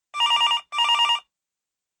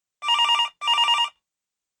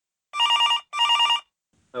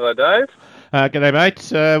Hello, Dave. G'day,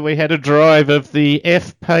 mate. We had a drive of the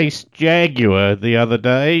F-Pace Jaguar the other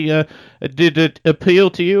day. Did it appeal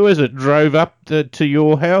to you as it drove up to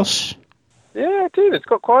your house? Yeah, it did. It's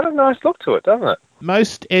got quite a nice look to it, doesn't it?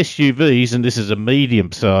 Most SUVs, and this is a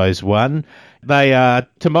medium-sized one, they are,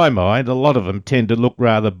 to my mind, a lot of them tend to look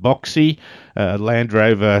rather boxy. Land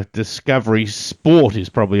Rover Discovery Sport is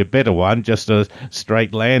probably a better one. Just a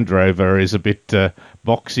straight Land Rover is a bit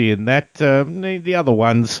boxy in that. The other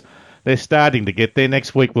ones, they're starting to get there.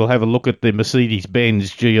 Next week we'll have a look at the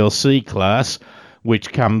Mercedes-Benz GLC class,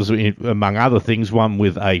 which comes, among other things, one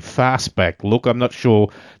with a fastback look. I'm not sure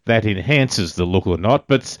that enhances the look or not,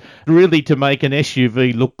 but really to make an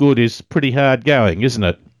SUV look good is pretty hard going, isn't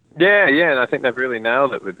it? Yeah, and I think they've really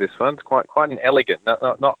nailed it with this one. It's quite an elegant,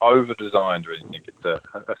 not over-designed or anything. It's a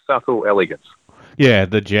subtle elegance. Yeah,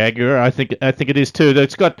 the Jaguar, I think it is too.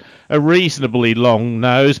 It's got a reasonably long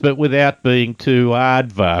nose, but without being too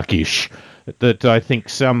aardvarkish. That I think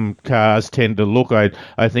some cars tend to look. I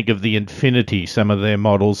think of the Infiniti, some of their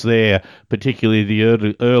models there, particularly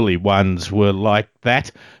the early ones, were like that.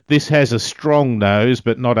 This has a strong nose,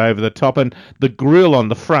 but not over the top, and the grille on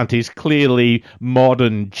the front is clearly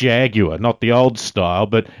modern Jaguar, not the old style,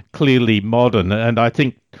 but clearly modern. And I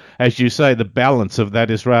think, as you say, the balance of that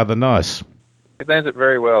is rather nice. It lands it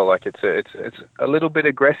very well. Like it's a little bit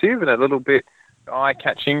aggressive and a little bit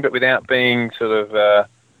eye-catching, but without being sort of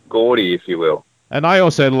gaudy, if you will. And I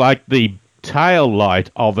also like the tail light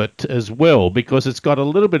of it as well, because it's got a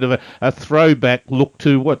little bit of a throwback look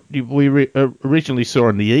to what we originally saw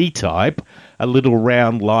in the E-Type, a little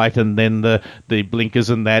round light, and then the blinkers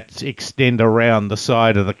and that extend around the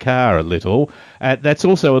side of the car a little. That's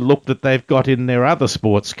also a look that they've got in their other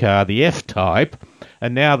sports car, the F-Type,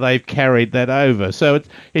 and now they've carried that over. So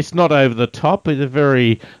it's not over the top. It's a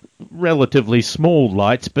very relatively small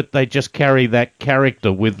lights, but they just carry that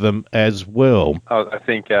character with them as well. I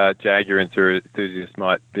think Jaguar enthusiasts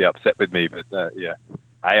might be upset with me, but yeah.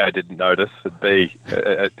 A, I didn't notice, and B,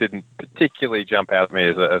 it didn't particularly jump out at me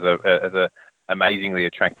as a amazingly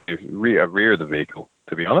attractive rear of the vehicle,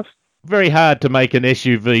 to be honest. Very hard to make an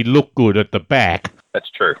SUV look good at the back. That's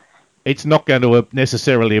true. It's not going to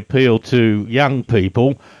necessarily appeal to young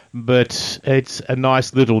people, but it's a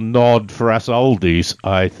nice little nod for us oldies,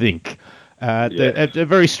 I think. A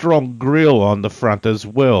very strong grille on the front as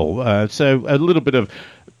well. So a little bit of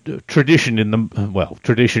tradition in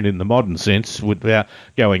the modern sense, without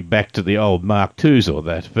going back to the old Mark IIs or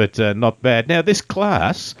that, but not bad. Now, this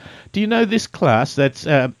class, do you know this class? That's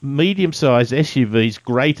medium-sized SUVs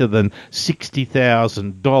greater than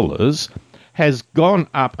 $60,000 has gone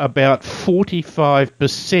up about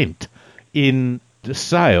 45% in the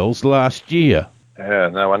sales last year. Yeah,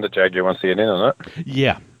 no wonder Jaguar wants to get in on it.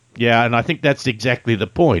 Yeah, and I think that's exactly the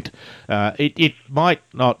point. It might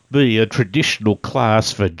not be a traditional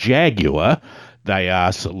class for Jaguar. They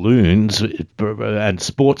are saloons and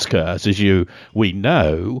sports cars, as we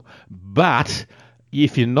know, but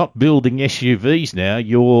if you're not building SUVs now,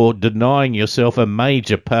 you're denying yourself a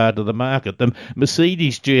major part of the market. The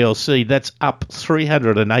Mercedes GLC, that's up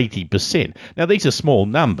 380%. Now, these are small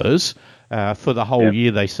numbers. For the whole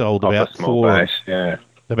year, they sold about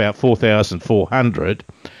 4,400.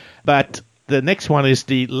 But the next one is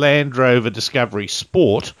the Land Rover Discovery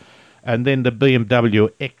Sport, and then the BMW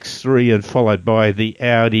X3, and followed by the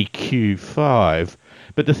Audi Q5.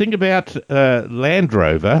 But the thing about Land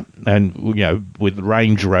Rover, and with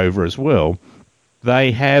Range Rover as well,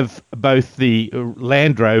 they have both the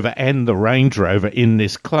Land Rover and the Range Rover in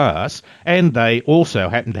this class, and they also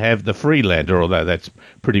happen to have the Freelander, although that's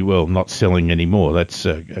pretty well not selling anymore. That's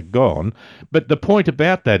gone. But the point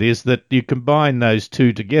about that is that you combine those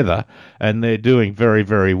two together, and they're doing very,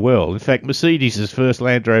 very well. In fact, Mercedes is first,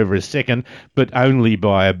 Land Rover is second, but only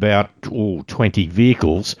by about 20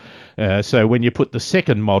 vehicles. So when you put the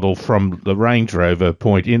second model from the Range Rover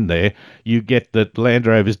point in there, you get that Land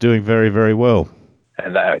Rover is doing very, very well.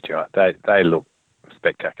 And they look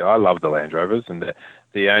spectacular. I love the Land Rovers, and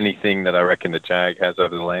the only thing that I reckon the Jag has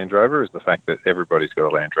over the Land Rover is the fact that everybody's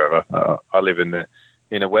got a Land Rover. I live in the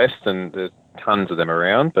inner west, and there's tons of them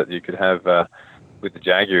around, but you could have, with the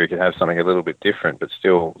Jaguar, you could have something a little bit different, but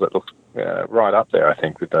still that looks right up there, I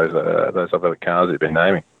think, with those other cars that you've been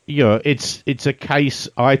naming. Yeah, it's a case,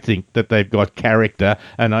 I think, that they've got character,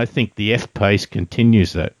 and I think the F-Pace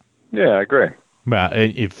continues that. Yeah, I agree. Well,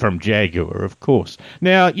 from Jaguar, of course.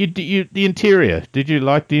 Now, the interior. Did you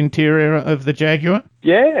like the interior of the Jaguar?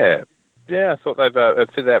 Yeah, I thought they've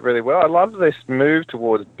fitted that really well. I love this move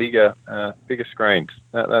towards bigger screens.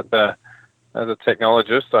 As a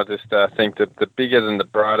technologist, I just think that the bigger and the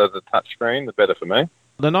brighter the touchscreen, the better for me.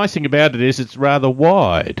 The nice thing about it is it's rather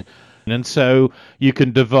wide. And so you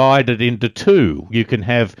can divide it into two. You can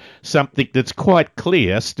have something that's quite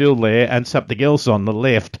clear still there and something else on the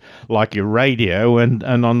left, like your radio, and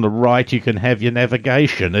on the right you can have your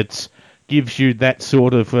navigation. It gives you that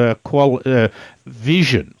sort of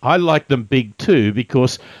vision. I like them big too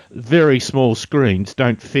because very small screens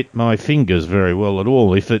don't fit my fingers very well at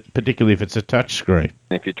all, particularly if it's a touch screen.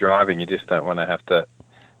 If you're driving, you just don't want to have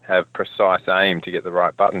precise aim to get the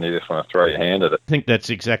right button. You just want to throw your hand at it. I think that's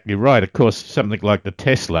exactly right. Of course, something like the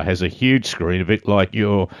Tesla has a huge screen, a bit like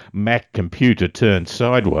your Mac computer turned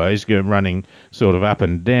sideways, running sort of up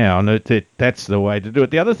and down. That's the way to do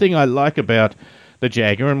it. The other thing I like about the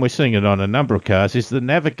Jaguar, and we're seeing it on a number of cars, is the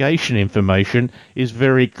navigation information is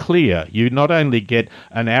very clear. You not only get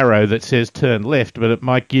an arrow that says turn left, but it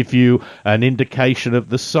might give you an indication of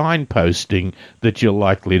the signposting that you're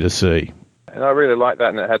likely to see. And I really like that,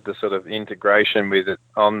 and it had the sort of integration with it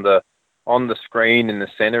on the screen in the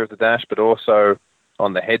center of the dash, but also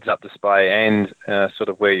on the heads-up display and sort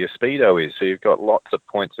of where your speedo is. So you've got lots of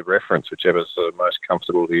points of reference, whichever's sort of most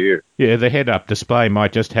comfortable to you. Yeah, the head-up display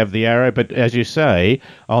might just have the arrow, but as you say,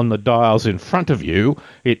 on the dials in front of you,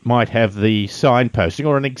 it might have the signposting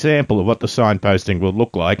or an example of what the signposting will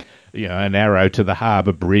look like. You know, an arrow to the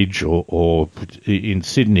Harbour Bridge or in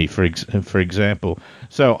Sydney, for example.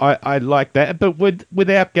 So I like that, but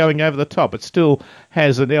without going over the top, it still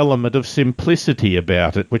has an element of simplicity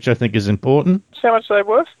about it, which I think is important. How much are they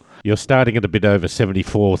worth? You're starting at a bit over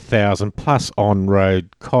 $74,000 plus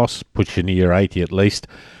on-road costs, pushing near 80 at least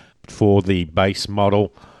for the base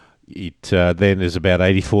model. It then is about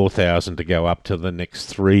 $84,000 to go up to the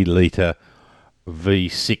next 3-litre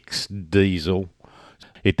V6 diesel.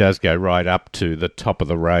 It does go right up to the top of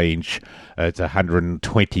the range. It's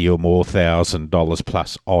 $120,000 or more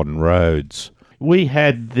plus on roads. We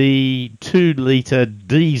had the 2-litre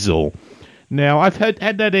diesel. Now, I've had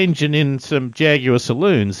that engine in some Jaguar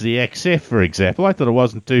saloons, the XF, for example. I thought it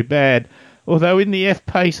wasn't too bad, although in the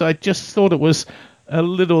F-Pace I just thought it was a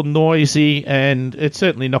little noisy, and it's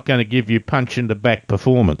certainly not going to give you punch-in-the-back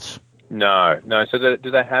performance. No. So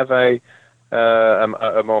do they have a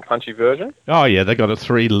more punchy version? Oh, yeah, they got a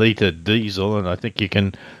 3-litre diesel, and I think you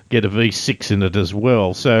can get a V6 in it as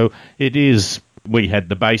well. So we had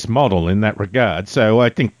the base model in that regard. So I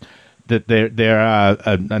think that there are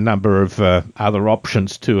a number of other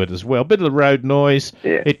options to it as well. Bit of the road noise.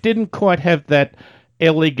 Yeah. It didn't quite have that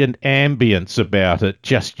elegant ambience about it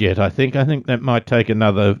just yet, I think. I think that might take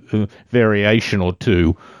another variation or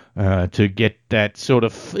two to get that sort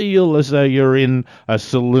of feel as though you're in a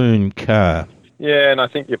saloon car. Yeah, and I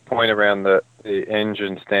think your point around the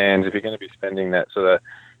engine stands, if you're going to be spending that sort of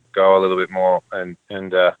go a little bit more and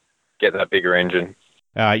get that bigger engine.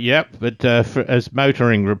 Yep, but as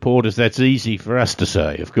motoring reporters, that's easy for us to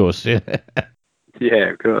say, of course. Yeah,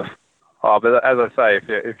 of course. Oh, but as I say,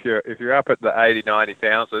 if you're up at the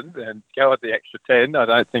 80,000-90,000 and go at the extra 10, I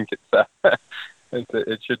don't think it's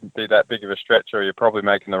it shouldn't be that big of a stretch, or you're probably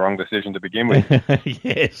making the wrong decision to begin with.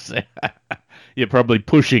 Yes, you're probably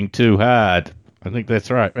pushing too hard. I think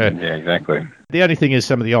that's right. Yeah, exactly. The only thing is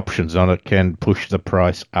some of the options on it can push the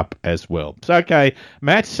price up as well. So, okay,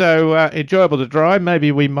 Matt, so enjoyable to drive.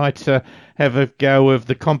 Maybe we might have a go of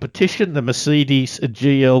the competition, the Mercedes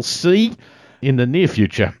GLC, in the near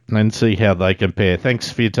future and see how they compare.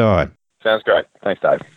 Thanks for your time. Sounds great. Thanks, Dave.